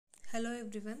Hello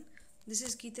everyone, this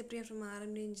is Geethapriya from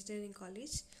RMDEC Engineering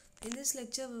College. In this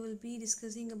lecture, we will be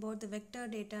discussing about the vector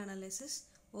data analysis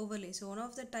overlay. So one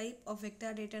of the type of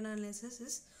vector data analysis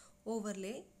is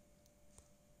overlay.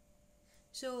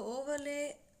 So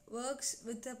overlay works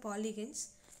with the polygons.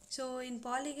 So in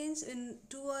polygons, in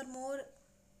two or more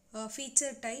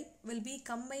feature type will be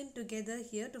combined together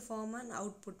here to form an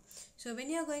output. So when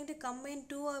you are going to combine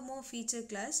two or more feature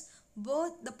class,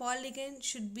 both the polygon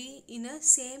should be in a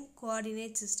same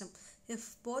coordinate system.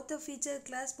 If both the feature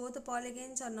class, both the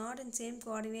polygons are not in same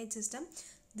coordinate system,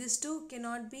 this too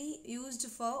cannot be used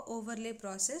for overlay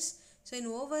process. So in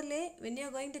overlay, when you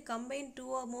are going to combine two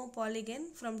or more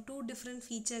polygon from two different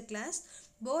feature class,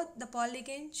 both the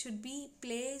polygon should be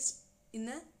placed in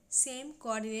a same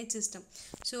coordinate system.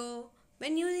 So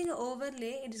when using an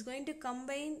overlay, it is going to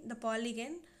combine the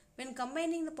polygon. When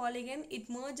combining the polygon, it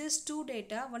merges two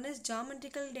data. One is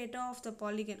geometrical data of the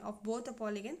polygon, of both the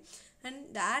polygon, and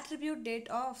the attribute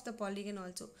data of the polygon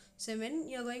also. So when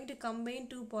you are going to combine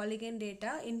two polygon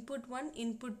data, input 1,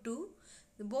 input 2,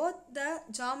 both the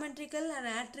geometrical and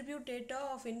attribute data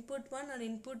of input 1 and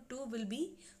input 2 will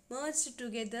be merged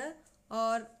together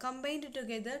or combined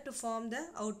together to form the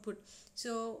output.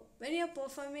 So when you are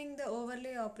performing the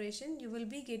overlay operation, you will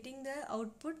be getting the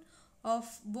output of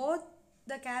both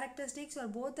the characteristics or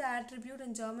both the attribute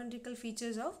and geometrical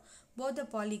features of both the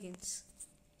polygons.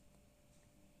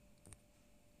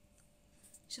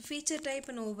 So feature type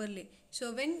and overlay.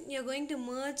 So when you are going to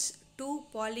merge two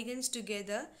polygons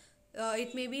together,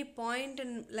 it may be point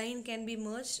and line can be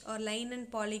merged, or line and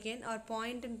polygon, or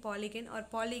point and polygon, or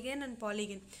polygon and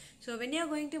polygon. So when you are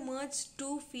going to merge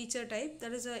two feature type,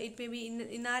 that is it may be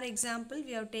in our example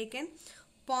we have taken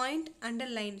point and a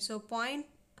line. So point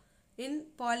in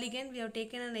polygon we have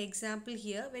taken an example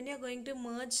here. When you are going to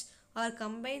merge or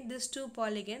combine this two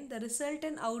polygon, the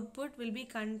resultant output will be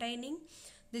containing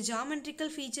the geometrical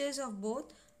features of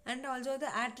both and also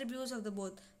the attributes of the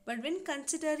both. But when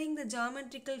considering the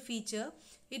geometrical feature,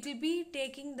 it will be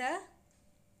taking the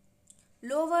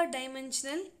lower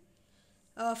dimensional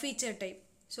feature type.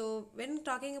 So when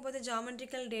talking about the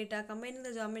geometrical data, combining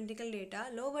the geometrical data,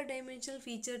 lower dimensional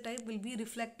feature type will be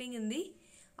reflecting in the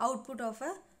output of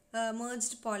a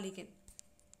merged polygon.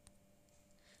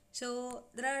 So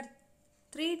there are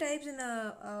three types in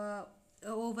a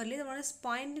overlay. The one is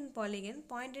point in polygon.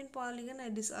 Point in polygon,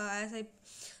 as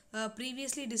I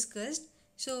previously discussed.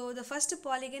 So the first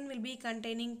polygon will be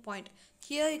containing point.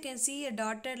 Here you can see a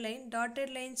dotted line. Dotted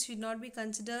lines should not be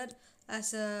considered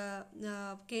as a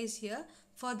case here.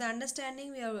 For the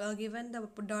understanding, we have given the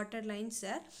dotted lines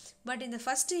there. But in the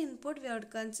first input,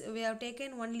 we have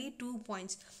taken only 2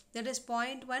 points. That is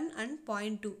point 1 and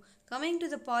point 2. Coming to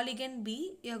the polygon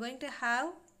B, you are going to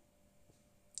have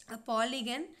a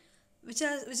polygon which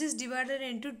is divided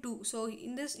into two. So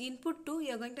in this input 2,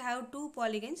 you are going to have two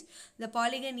polygons, the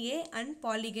polygon A and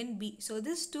polygon B. So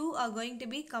these two are going to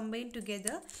be combined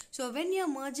together. So when you are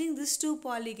merging these two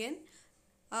polygon,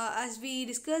 as we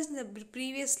discussed in the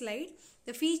previous slide,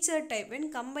 the feature type,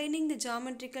 when combining the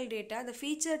geometrical data, the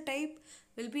feature type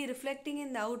will be reflecting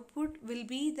in the output will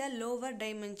be the lower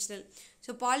dimensional.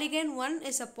 So polygon 1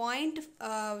 is a point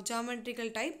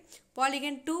geometrical type,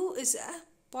 polygon 2 is a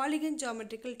polygon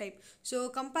geometrical type. So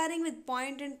comparing with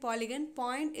point and polygon,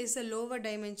 point is a lower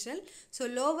dimensional. So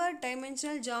lower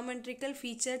dimensional geometrical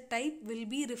feature type will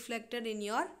be reflected in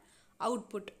your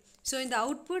output. So in the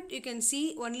output, you can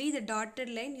see only the dotted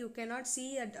line. You cannot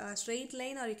see a straight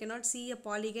line, or you cannot see a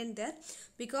polygon there,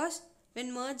 because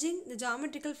when merging, the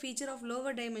geometrical feature of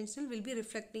lower dimensional will be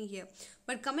reflecting here.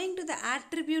 But coming to the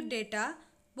attribute data,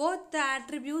 both the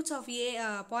attributes of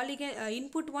polygon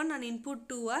input 1 and input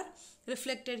 2 are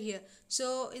reflected here.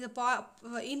 So in the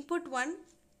input 1,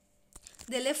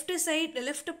 the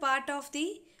left part of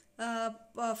the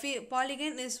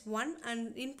polygon is 1,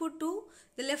 and input 2,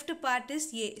 the left part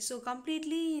is A. So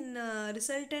completely in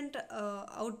resultant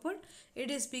output, it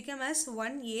is become as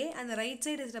 1A, and the right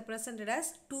side is represented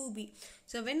as 2B.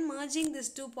 So when merging these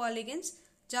two polygons,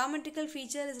 geometrical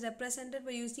feature is represented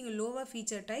by using a lower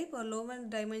feature type or lower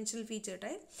dimensional feature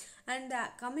type. And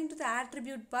coming to the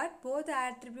attribute part, both the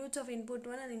attributes of input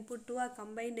 1 and input 2 are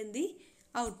combined in the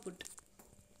output.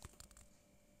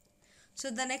 So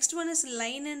the next one is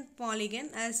line and polygon.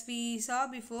 As we saw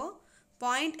before,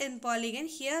 point and polygon,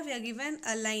 here we are given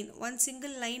a line. One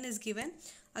single line is given.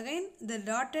 Again, the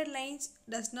dotted lines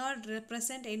does not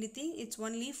represent anything. It's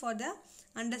only for the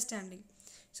understanding.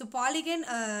 So polygon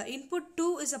input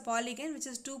 2 is a polygon, which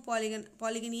is two polygon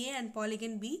A and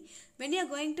polygon B. When you are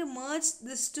going to merge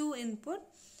this two input,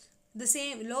 the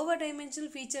same lower dimensional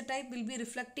feature type will be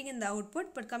reflecting in the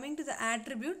output, but coming to the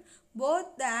attribute, both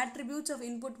the attributes of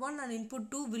input 1 and input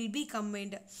 2 will be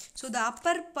combined. So the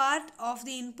upper part of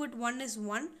the input 1 is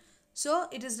 1, so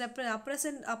it is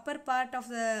upper part of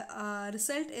the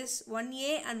result is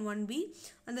 1A and 1B,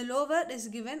 and the lower is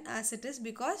given as it is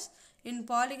because in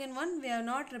polygon 1 we are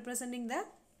not representing the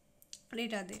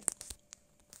data there.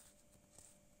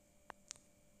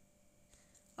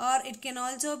 Or it can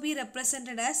also be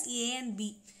represented as A and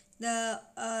B. The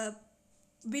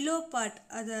below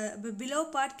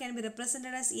part can be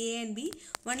represented as A and B.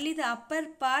 Only the upper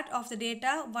part of the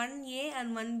data 1A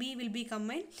and 1B will be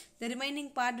combined. The remaining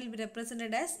part will be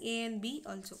represented as A and B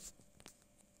also.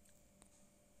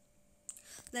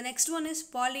 The next one is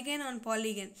polygon on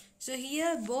polygon. So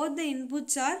here both the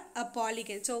inputs are a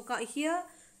polygon. So here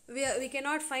we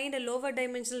cannot find a lower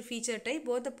dimensional feature type.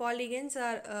 Both the polygons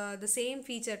are the same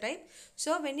feature type.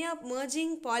 So when you are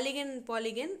merging polygon and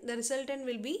polygon, the resultant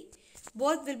will be,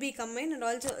 both will be combined, and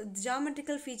also the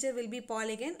geometrical feature will be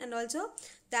polygon, and also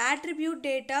the attribute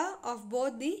data of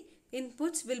both the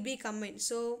inputs will be combined.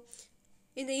 So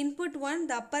in the input 1,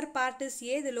 the upper part is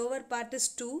A, the lower part is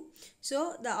 2.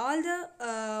 So all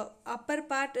the upper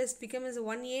part is become as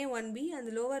 1A, 1B, and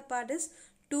the lower part is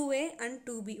 2A and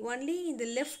 2B. Only in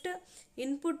the left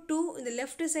input 2, in the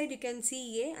left side you can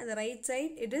see A, and the right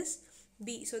side it is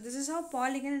B. So this is how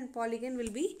polygon and polygon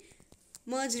will be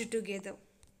merged together.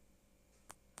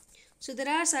 So there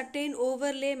are certain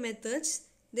overlay methods.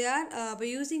 They are by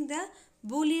using the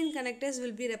Boolean connectors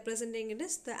will be representing it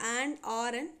as the AND,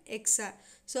 OR and XOR.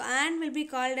 So AND will be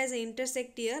called as an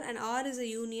intersect here, and OR is a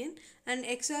union, and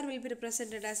XOR will be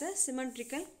represented as a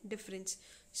symmetrical difference.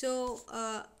 So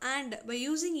and by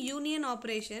using union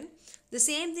operation, the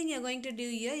same thing you are going to do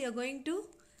here. You are going to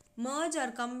merge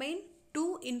or combine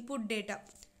two input data.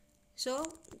 So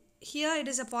here it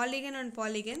is a polygon on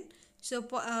polygon. So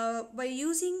by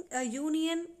using a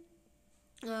union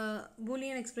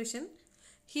Boolean expression,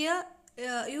 here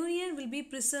union will be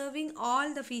preserving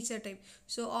all the feature type.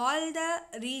 So all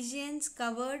the regions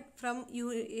covered from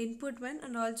input 1,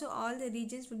 and also all the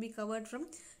regions will be covered from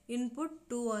input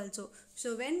 2 also.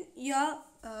 So when you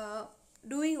are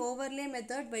doing overlay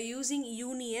method by using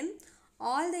union,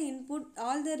 all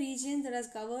the regions that is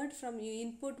covered from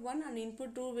input 1 and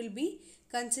input 2 will be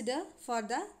considered for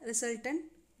the resultant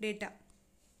data.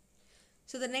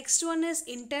 So the next one is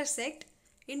intersect.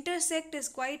 Intersect is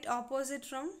quite opposite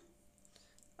from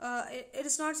it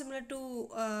is not similar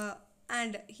to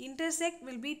and. Intersect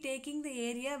will be taking the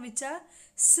area which are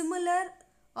similar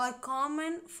or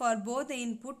common for both the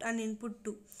input and input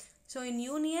 2. So in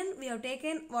union we have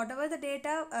taken whatever the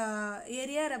data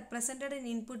area represented in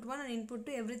input 1 and input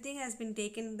 2, everything has been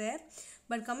taken there.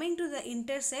 But coming to the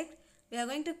intersect, we are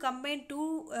going to combine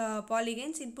two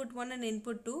polygons, input 1 and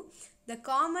input 2. The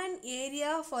common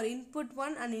area for input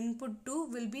 1 and input 2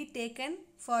 will be taken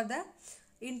for the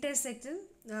intersection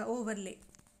overlay.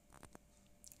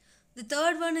 The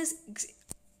third one is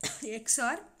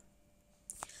XOR.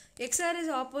 XOR is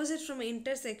opposite from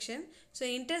intersection. So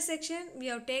intersection we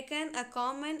have taken a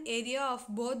common area of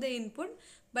both the input,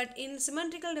 but in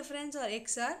symmetrical difference or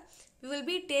XOR we will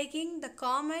be taking the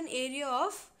common area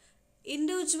of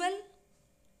individual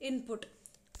input.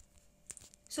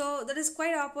 So that is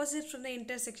quite opposite from the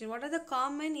intersection. What are the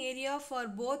common area for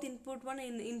both input 1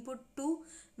 and input 2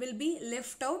 will be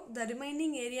left out. The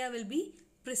remaining area will be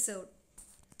preserved.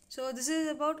 So this is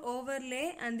about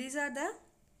overlay, and these are the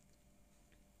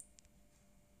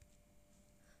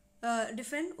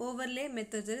different overlay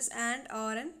methods, AND,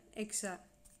 OR and XOR.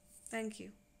 Thank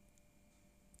you.